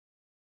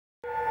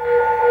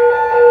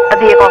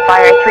Vehicle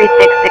Fire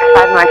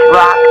 3665 North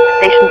Rock,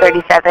 Station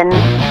 37.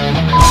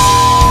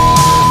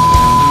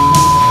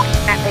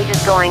 Page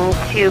is going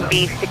to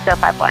be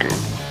 6051.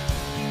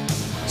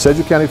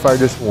 Sedgwick County Fire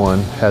District 1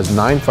 has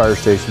 9 fire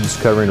stations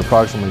covering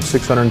approximately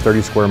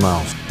 630 square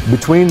miles.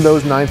 Between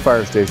those 9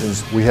 fire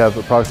stations, we have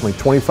approximately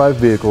 25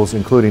 vehicles,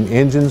 including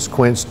engines,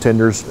 quints,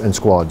 tenders, and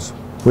squads.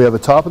 We have a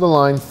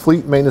top-of-the-line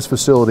fleet maintenance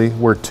facility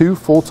where 2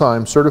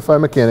 full-time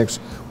certified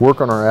mechanics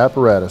work on our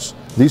apparatus.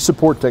 These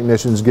support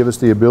technicians give us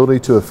the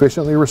ability to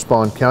efficiently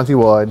respond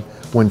countywide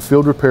when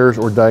field repairs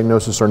or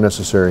diagnosis are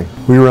necessary.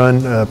 We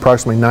run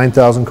approximately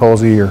 9,000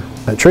 calls a year.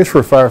 Traits for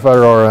a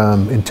firefighter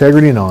are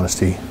integrity and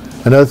honesty.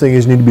 Another thing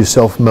is you need to be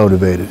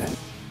self-motivated.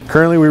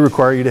 Currently, we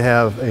require you to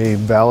have a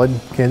valid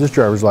Kansas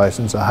driver's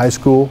license, a high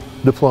school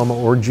diploma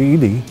or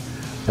GED,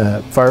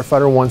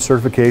 Firefighter 1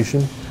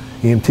 certification,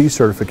 EMT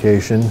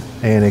certification,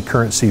 and a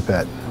current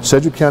CPAT.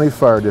 Sedgwick County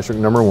Fire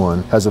District Number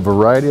 1 has a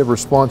variety of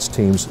response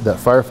teams that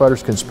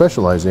firefighters can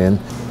specialize in,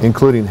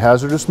 including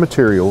hazardous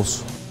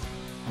materials,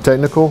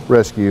 technical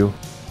rescue,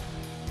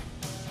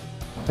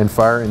 and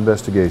fire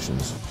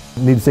investigations.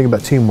 You need to think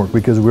about teamwork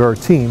because we are a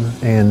team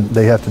and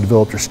they have to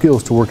develop their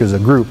skills to work as a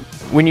group.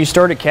 When you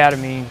start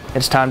academy,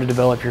 it's time to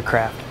develop your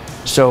craft.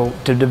 So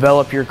to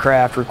develop your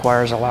craft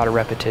requires a lot of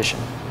repetition.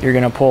 You're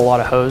going to pull a lot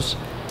of hose,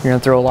 you're going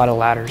to throw a lot of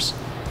ladders.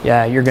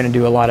 Yeah, you're going to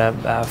do a lot of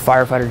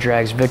firefighter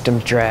drags,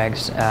 victims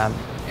drags.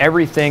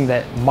 Everything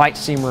that might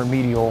seem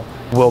remedial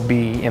will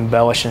be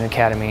embellished in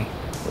academy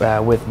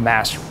with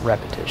mass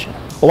repetition.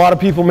 A lot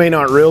of people may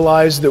not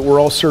realize that we're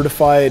all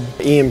certified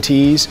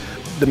EMTs.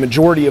 The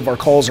majority of our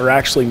calls are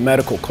actually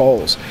medical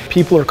calls.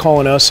 People are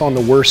calling us on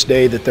the worst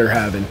day that they're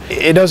having.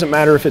 It doesn't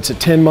matter if it's a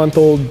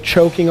 10-month-old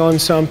choking on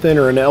something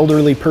or an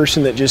elderly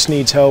person that just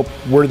needs help,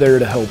 we're there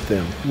to help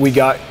them. We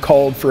got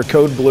called for a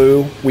code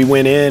blue, we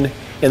went in,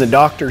 and the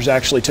doctors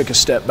actually took a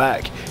step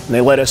back and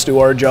they let us do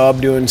our job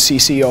doing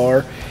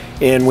CCR,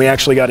 and we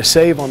actually got a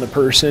save on the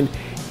person.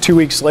 2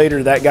 weeks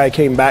later, that guy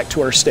came back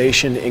to our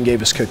station and gave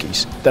us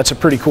cookies. That's a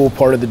pretty cool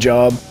part of the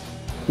job.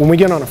 When we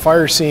get on a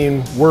fire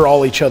scene, we're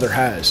all each other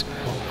has.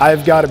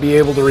 I've got to be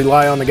able to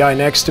rely on the guy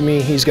next to me,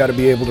 he's got to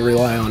be able to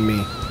rely on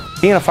me.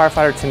 Being a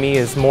firefighter to me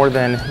is more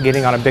than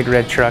getting on a big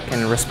red truck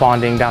and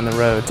responding down the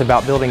road. It's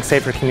about building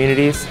safer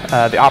communities,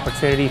 the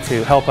opportunity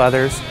to help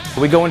others.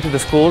 We go into the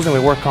schools and we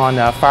work on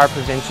fire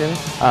prevention.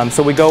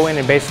 So we go in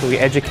and basically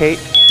educate.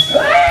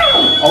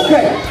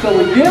 Okay, so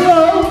we get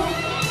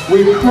up,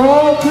 we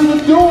crawl to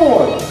the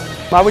door.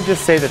 I would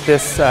just say that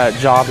this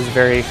job is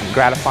very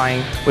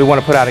gratifying. We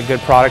want to put out a good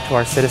product to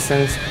our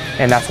citizens,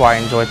 and that's why I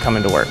enjoy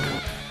coming to work.